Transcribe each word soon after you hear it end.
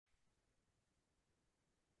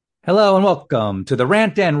Hello and welcome to the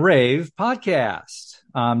Rant and Rave podcast.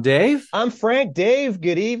 I'm Dave. I'm Frank. Dave,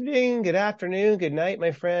 good evening, good afternoon, good night,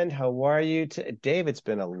 my friend. How are you? Dave, it's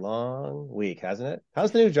been a long week, hasn't it?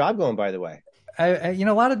 How's the new job going, by the way? A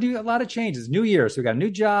lot of changes. New year, so we got a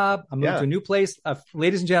new job. I'm moving to Yeah. a new place.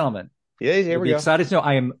 Ladies and gentlemen, Yeah, here you'll we be go. excited to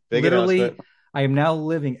know Big announcement. I am now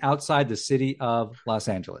living outside the city of Los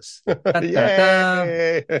Angeles. Da, da, da.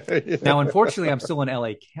 Yay. Now, unfortunately, I'm still in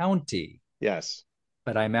LA County, Yes.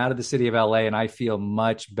 but I'm out of the city of LA and I feel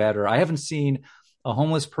much better. I haven't seen a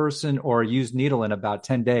homeless person or a used needle in about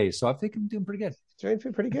 10 days, so I think I'm doing pretty good. It's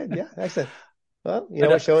pretty good. Yeah, excellent. Well, you know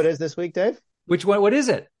But what show it is this week, Dave? which one? What is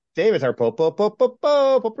it? Dave, it's our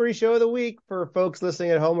potpourri show of the week for folks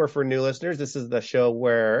listening at home or for new listeners. This is the show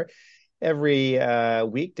where every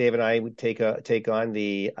week, Dave and I would take on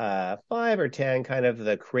the 5 or 10 kind of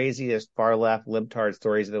the craziest far left libtard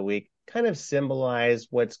stories of the week, kind of symbolize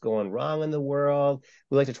what's going wrong in the world.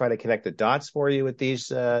 We like to try to connect the dots for you with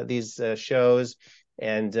these shows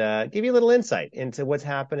and give you a little insight into what's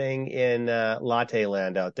happening in latte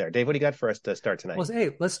land out there. Dave, what do you got for us to start tonight? Well,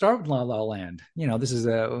 hey, let's start with La La Land. This is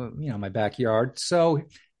my backyard. So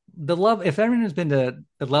if everyone has been to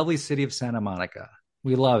the lovely city of Santa Monica,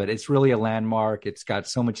 we love it. It's really a landmark. It's got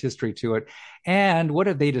so much history to it. And what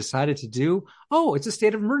have they decided to do? Oh, it's a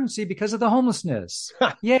state of emergency because of the homelessness.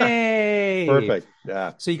 Yay. Perfect.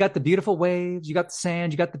 Yeah, So you got the beautiful waves, you got the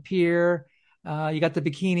sand, you got the pier, you got the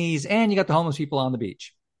bikinis, and you got the homeless people on the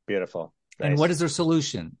beach. beautiful. And what Nice. is their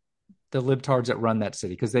solution? The libtards that run that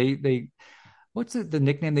city, because they what's the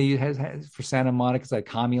nickname they has for Santa Monica? It's like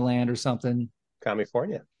Commie Land or something.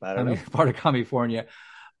 California. I I don't mean, know. part of California.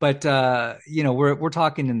 But we're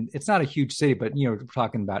talking, and it's not a huge city, but we're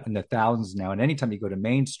talking about in the thousands now. And anytime you go to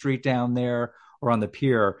Main Street down there or on the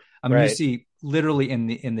pier, I mean, you Right. see literally in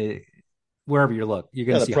the wherever you look, you're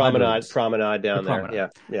going Yeah, to the see promenade hundreds. promenade The down there. promenade, Yeah,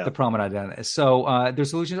 yeah. the promenade down there. So their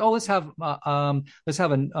solution is, let's have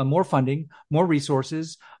a more funding, more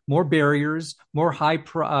resources, more barriers, more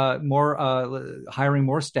hiring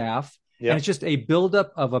more staff, and it's Yep. just a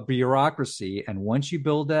buildup of a bureaucracy. And once you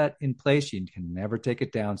build that in place, you can never take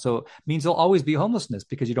it down. So it means there'll always be homelessness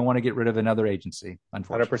because you don't want to get rid of another agency,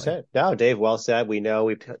 unfortunately. 100%. No, Dave, well said. We know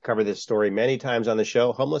we've covered this story many times on the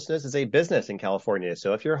show. Homelessness is a business in California.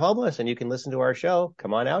 So if you're homeless and you can listen to our show,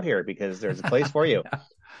 come on out here because there's a place for you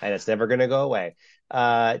and it's never going to go away.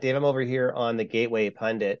 Dave, I'm over here on the Gateway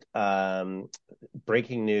Pundit.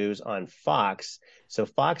 Breaking news on Fox. So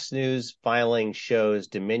Fox News filing shows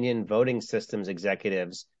Dominion voting systems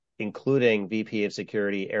executives, including VP of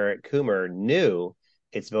Security Eric Coomer, knew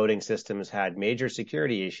its voting systems had major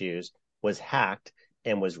security issues, was hacked,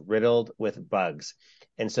 and was riddled with bugs.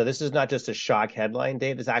 And so this is not just a shock headline,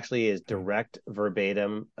 Dave. This actually is direct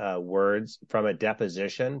verbatim words from a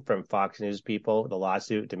deposition from Fox News people. The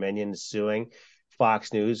lawsuit, Dominion suing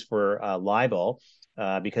Fox News for libel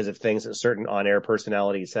because of things that certain on-air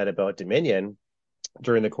personalities said about Dominion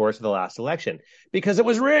during the course of the last election, because it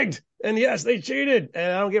was rigged. And yes, they cheated.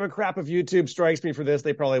 And I don't give a crap if YouTube strikes me for this.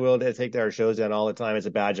 They probably will. They take their shows down all the time. It's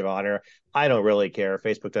a badge of honor. I don't really care.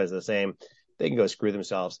 Facebook does the same. They can go screw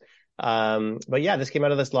themselves. But yeah, this came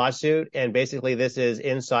out of this lawsuit. And basically, this is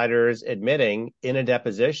insiders admitting in a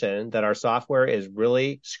deposition that our software is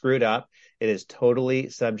really screwed up. It is totally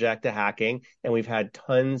subject to hacking. And we've had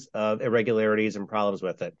tons of irregularities and problems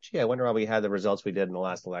with it. Gee, I wonder why we had the results we did in the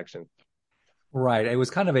last election. Right. It was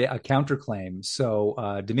kind of a counterclaim.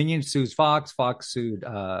 So Dominion sues Fox, Fox sued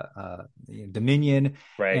Dominion,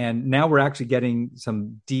 Right. and now we're actually getting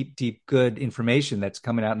some deep, deep, good information that's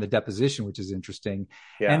coming out in the deposition, which is interesting.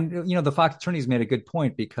 Yeah. And the Fox attorneys made a good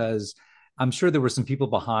point because I'm sure there were some people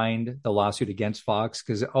behind the lawsuit against Fox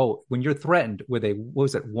because when you're threatened with a what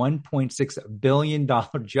was it $1.6 billion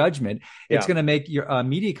judgment, it's Yeah. going to make your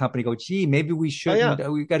media company go, gee, maybe we Oh, yeah.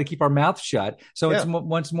 shouldn't. We've got to keep our mouth shut. So it's Yeah.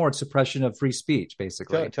 once more it's suppression of free speech,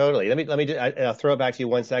 basically. Totally. I'll throw it back to you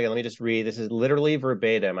 1 second. Let me just read. This is literally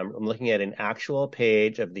verbatim. I'm looking at an actual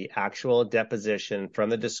page of the actual deposition from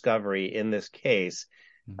the discovery in this case.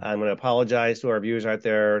 I'm going to apologize to our viewers out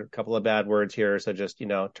there. A couple of bad words here. So just,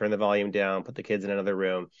 turn the volume down, put the kids in another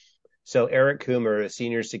room. So Eric Coomer, the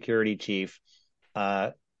senior security chief,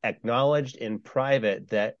 acknowledged in private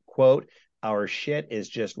that, quote, our shit is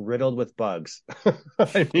just riddled with bugs.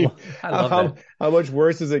 I mean, I love that. how much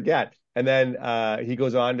worse does it get? And then he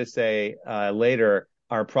goes on to say later,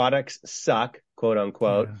 our products suck, quote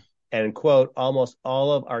unquote. Yeah. And quote, almost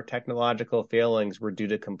all of our technological failings were due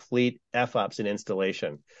to complete F-ups in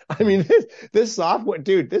installation. I mean, this software,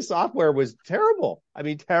 dude, this software was terrible. I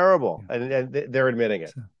mean, terrible. And they're admitting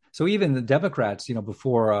it. So even the Democrats,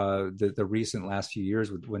 before the recent last few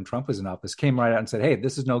years when Trump was in office, came right out and said, "Hey,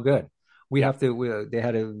 this is no good. We Yeah. have to." They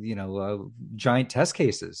had giant test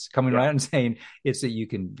cases coming Yeah. right out and saying it's that you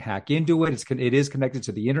can hack into it. It is connected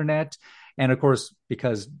to the internet, and of course,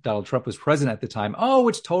 because Donald Trump was president at the time, oh,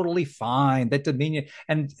 it's totally fine. That Dominion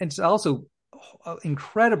and it's also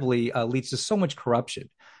incredibly leads to so much corruption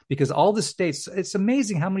because all the states. It's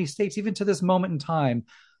amazing how many states, even to this moment in time,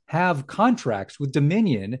 have contracts with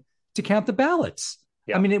Dominion to count the ballots.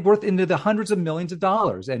 I Yeah. mean, it worth into the hundreds of millions of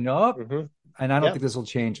dollars. And Hmm. and I don't Yeah. think this will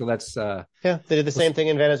change. So that's Yeah. They did the we'll, same thing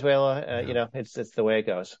in Venezuela. yeah. It's the way it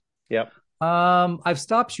goes. Yep. I've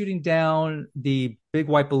stopped shooting down the big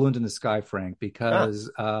white balloons in the sky, Frank, Ah. because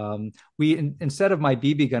instead of my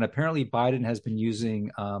BB gun, apparently Biden has been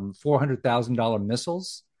using $400,000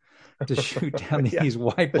 missiles to shoot down Yeah. these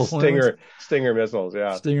white The balloons. Stinger missiles.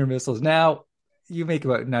 Yeah. Stinger missiles. Now, you make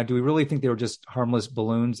about now. Do we really think they were just harmless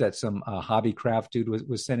balloons that some hobby craft dude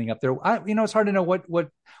was sending up there? It's hard to know what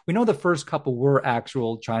we know. The first couple were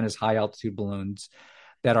actual China's high altitude balloons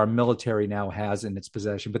that our military now has in its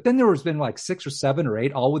possession. But then there has been like 6 or 7 or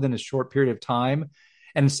 8, all within a short period of time.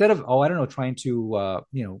 And instead of I don't know, trying to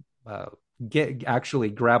get actually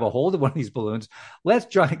grab a hold of one of these balloons, let's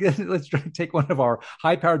try to take one of our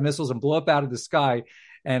high powered missiles and blow up out of the sky.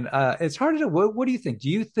 And it's hard to know. What do you think? Do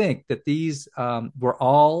you think that these were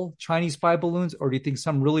all Chinese spy balloons, or do you think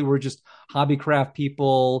some really were just hobbycraft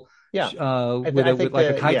people Yeah. I with think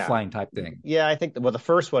like a kite flying type thing? yeah, I think well, the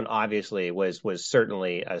first one obviously was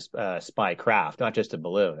certainly a spy craft, not just a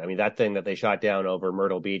balloon. I mean, that thing that they shot down over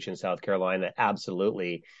Myrtle Beach in South Carolina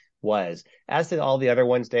absolutely was. As to all the other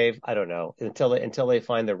ones, Dave, I don't know until they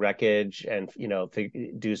find the wreckage and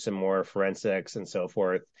do some more forensics and so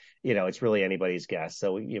forth. It's really anybody's guess,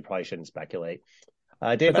 so you probably shouldn't speculate.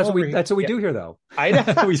 Dave, But I'm over here. that's what we Yeah, do here, though. I know.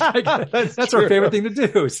 That's our true. favorite thing to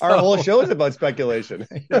do. Our whole So show is about speculation.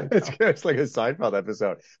 there you go. It's like a Seinfeld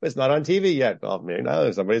episode. But it's not on TV yet. Well, maybe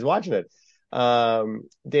now somebody's watching it.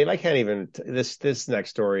 Dave, I can't even. This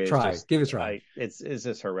next story is Try, just. give it a try. It's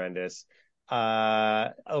just horrendous.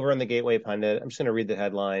 Over on the Gateway Pundit, I'm just going to read the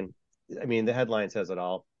headline. I mean, the headline says it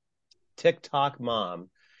all. TikTok mom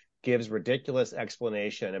gives ridiculous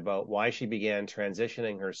explanation about why she began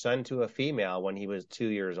transitioning her son to a female when he was 2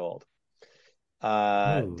 years old.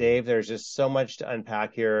 Ooh. Dave, there's just so much to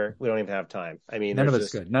unpack here. We don't even have time. I mean, None there's of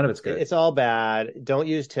it's just good. None of it's good. it's all bad. Don't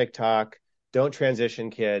use TikTok. Don't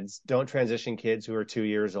transition kids. Don't transition kids who are 2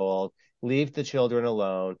 years old. Leave the children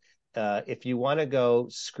alone. If you want to go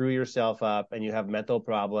screw yourself up and you have mental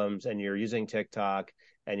problems and you're using TikTok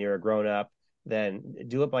and you're a grown up, then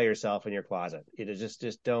do it by yourself in your closet. It is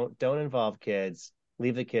just don't involve kids.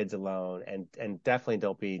 Leave the kids alone, and definitely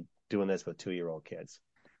don't be doing this with 2-year-old kids.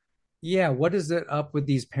 Yeah, what is it up with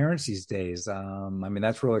these parents these days? I mean,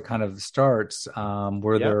 that's where it kind of starts. Yeah,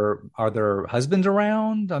 Are there husbands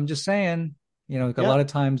around? I'm just saying, a yeah. lot of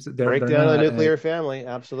times they're Breakdown of the not. nuclear family.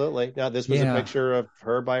 Absolutely. Now, this was a Yeah, picture of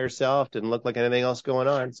her by herself. Didn't look like anything else going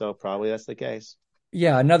on. So probably that's the case.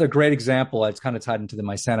 yeah, another great example. It's kind of tied into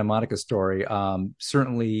my Santa Monica story.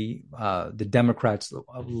 Certainly, the Democrats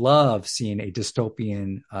love seeing a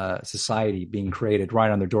dystopian society being created right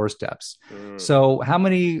on their doorsteps. Mm. So, how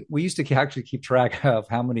many? We used to actually keep track of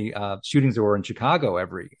how many shootings there were in Chicago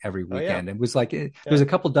every Oh, yeah. weekend. It was like there was Yeah. a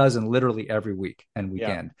couple dozen literally every week and Yeah.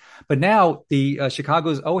 weekend. But now the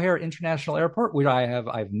Chicago's O'Hare International Airport, which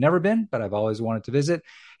I've never been, but I've always wanted to visit,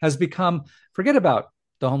 has become forget about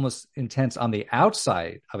the homeless intents on the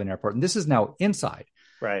outside of an airport. And this is now inside.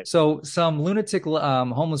 Right. So some lunatic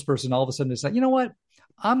homeless person all of a sudden decided, you know what?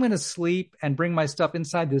 I'm going to sleep and bring my stuff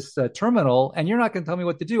inside this terminal, and you're not going to tell me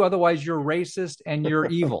what to do. Otherwise, you're racist and you're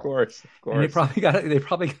Of evil. course. Of And course. they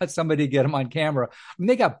probably got somebody to get them on camera. I mean,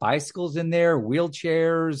 they got bicycles in there,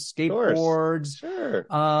 wheelchairs, Of course. skateboards. Sure.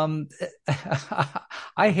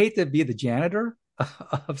 I hate to be the janitor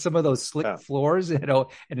of some of those slick Yeah. floors, in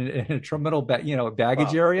a terminal, baggage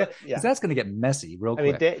Well, area, yeah. because that's going to get messy real I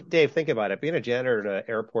mean, quick. Dave, think about it. Being a janitor in an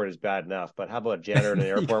airport is bad enough, but how about a janitor in an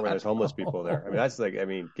You airport when got there's homeless people there? I mean, that's like, I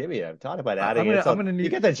mean, talk about adding I'm insult. gonna You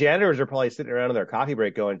need. get the janitors are probably sitting around on their coffee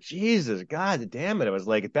break going, Jesus, God damn it. It was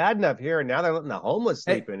like bad enough here, and now they're letting the homeless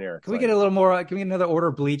Hey, sleep in here. It's can we like, get a little more? Can we get another order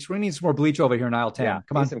of bleach? We need some more bleach over here in aisle 10. yeah,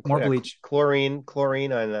 Come need on, some more bleach. chlorine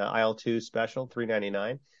on aisle 2 special,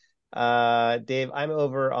 $3.99. Dave, I'm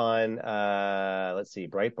over on let's see,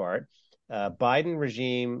 Breitbart. Biden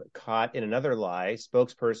regime caught in another lie.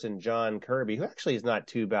 Spokesperson John Kirby, who actually is not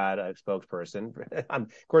too bad a spokesperson. Of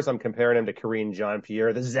course, I'm comparing him to Karine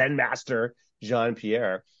Jean-Pierre, the Zen master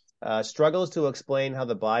Jean-Pierre. Struggles to explain how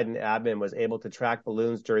the Biden admin was able to track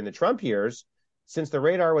balloons during the Trump years since the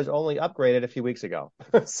radar was only upgraded a few weeks ago.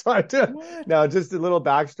 What? Now, just a little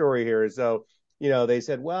backstory here. So, they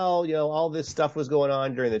said, well, all this stuff was going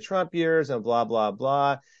on during the Trump years and blah, blah,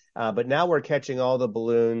 blah. But now we're catching all the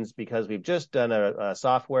balloons because we've just done a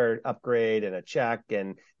software upgrade and a check.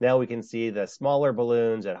 And now we can see the smaller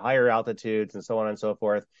balloons at higher altitudes and so on and so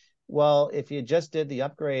forth. Well, if you just did the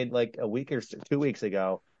upgrade like a week or 2 weeks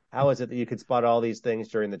ago, how is it that you could spot all these things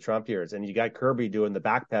during the Trump years? And you got Kirby doing the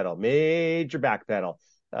back pedal, major back pedal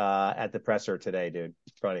at the presser today, dude.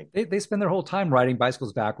 It's funny. They spend their whole time riding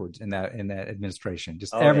bicycles backwards in that administration.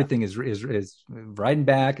 Just Oh, yeah, everything is riding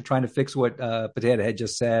back, trying to fix what Potato Head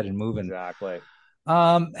just said and moving. exactly.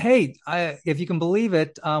 Hey, if you can believe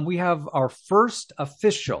it, we have our first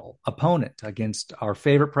official opponent against our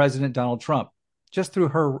favorite president, Donald Trump, just threw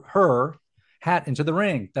her hat into the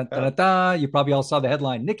ring. Da, da, da, da. You probably all saw the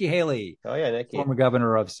headline: Nikki Haley, Oh, yeah, Nikki. former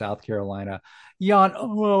governor of South Carolina. Yawn.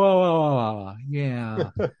 Oh, yeah.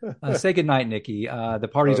 Say goodnight, Nikki. The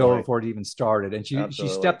party's Totally. over before it even started. And she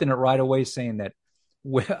Absolutely. stepped in it right away, saying that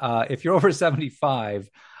if you're over 75,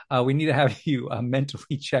 we need to have you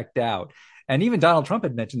mentally checked out. And even Donald Trump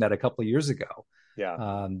had mentioned that a couple of years ago,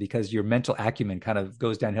 Yeah. because your mental acumen kind of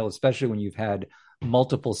goes downhill, especially when you've had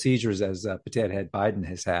multiple seizures, as Potato Head Biden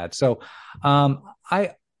has had. So I'm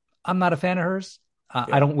not a fan of hers. Yeah.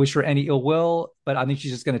 I don't wish her any ill will, but I think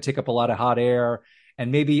she's just going to take up a lot of hot air. And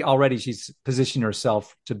maybe already she's positioned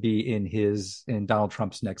herself to be in Donald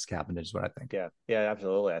Trump's next cabinet, is what I think. Yeah. Yeah,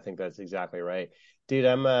 absolutely. I think that's exactly right. Dude,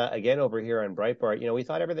 I'm again over here on Breitbart. We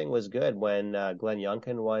thought everything was good when Glenn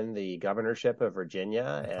Youngkin won the governorship of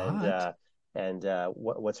Virginia, and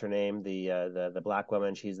what's her name? The black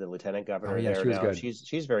woman. She's the lieutenant governor Yeah, there she was now. good.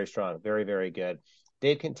 She's very strong, very, very good.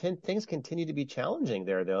 Dave, things continue to be challenging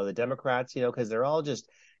there, though. The Democrats, because they're all just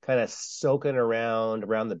kind of soaking around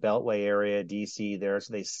the Beltway area, DC there,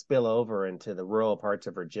 so they spill over into the rural parts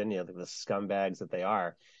of Virginia, like the scumbags that they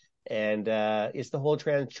are. And it's the whole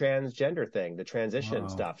transgender thing, the transition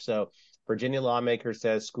stuff. So Virginia lawmaker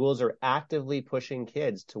says schools are actively pushing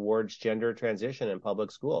kids towards gender transition in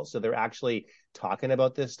public schools. So they're actually talking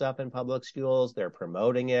about this stuff in public schools. They're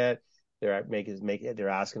promoting it. They're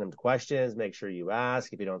asking them questions. Make sure you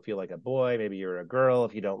ask. If you don't feel like a boy, maybe you're a girl.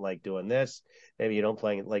 If you don't like doing this, maybe you don't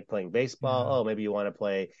like playing baseball. Yeah. Oh, maybe you want to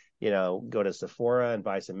play, go to Sephora and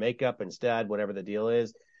buy some makeup instead, whatever the deal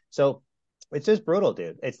is. So it's just brutal,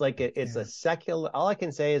 dude. It's like a secular. All I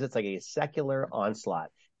can say is it's like a secular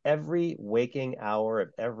onslaught every waking hour of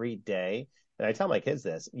every day. And I tell my kids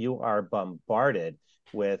this: you are bombarded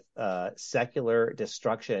with secular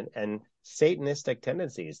destruction and Satanistic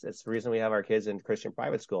tendencies. That's the reason we have our kids in Christian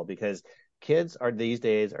private school, because kids these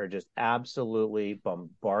days are just absolutely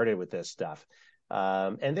bombarded with this stuff.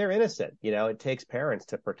 And they're innocent. It takes parents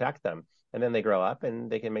to protect them. And then they grow up and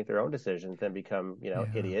they can make their own decisions and become,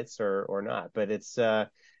 idiots or not. But it's a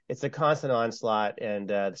constant onslaught. And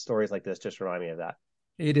the stories like this just remind me of that.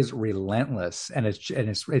 It is relentless, and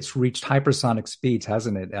it's reached hypersonic speeds,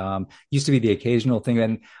 hasn't it? Used to be the occasional thing,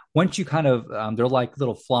 and once you kind of they're like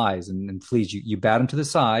little flies and fleas. You bat them to the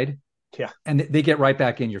side, yeah, and they get right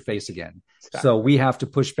back in your face again. Exactly. So we have to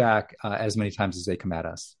push back as many times as they come at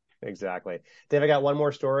us. Exactly. Dave, I got one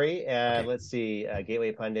more story. Okay. Let's see.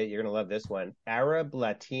 Gateway Pundit, you're going to love this one. Arab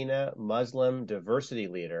Latina Muslim diversity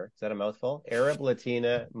leader. Is that a mouthful? Arab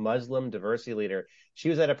Latina Muslim diversity leader. She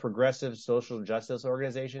was at a progressive social justice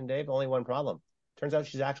organization, Dave. Only one problem. Turns out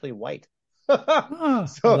she's actually white. I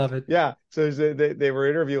love it. Yeah. So they were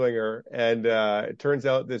interviewing her, and it turns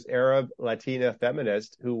out this Arab Latina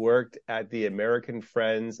feminist who worked at the American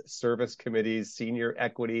Friends Service Committee's Senior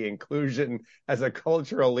Equity Inclusion as a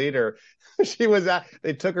cultural leader.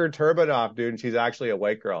 They took her turban off, dude, and she's actually a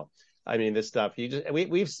white girl. I mean, this stuff,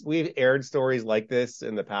 we've aired stories like this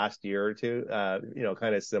in the past year or two,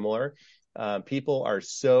 kind of similar. People are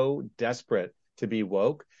so desperate to be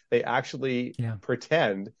woke, they actually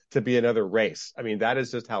pretend to be another race. I mean, that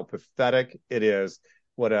is just how pathetic it is.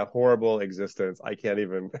 What a horrible existence. I can't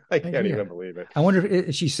even believe it. I wonder,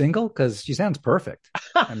 is she single? Because she sounds perfect.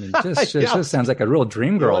 I mean, just sounds like a real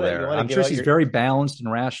dream girl there. I'm sure she's very balanced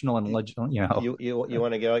and rational and, You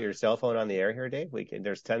want to get out your cell phone on the air here, Dave?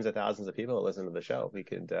 There's tens of thousands of people that listen to the show. We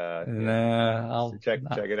could I'll check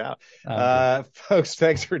it out. Folks,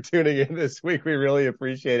 thanks for tuning in this week. We really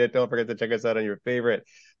appreciate it. Don't forget to check us out on your favorite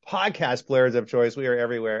podcast players of choice. We are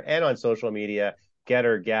everywhere and on social media: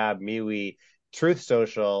 Getter, Gab, MeWe, Truth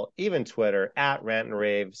Social, even Twitter, at Rant and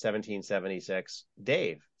Rave 1776.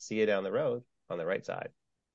 Dave, see you down the road on the right side.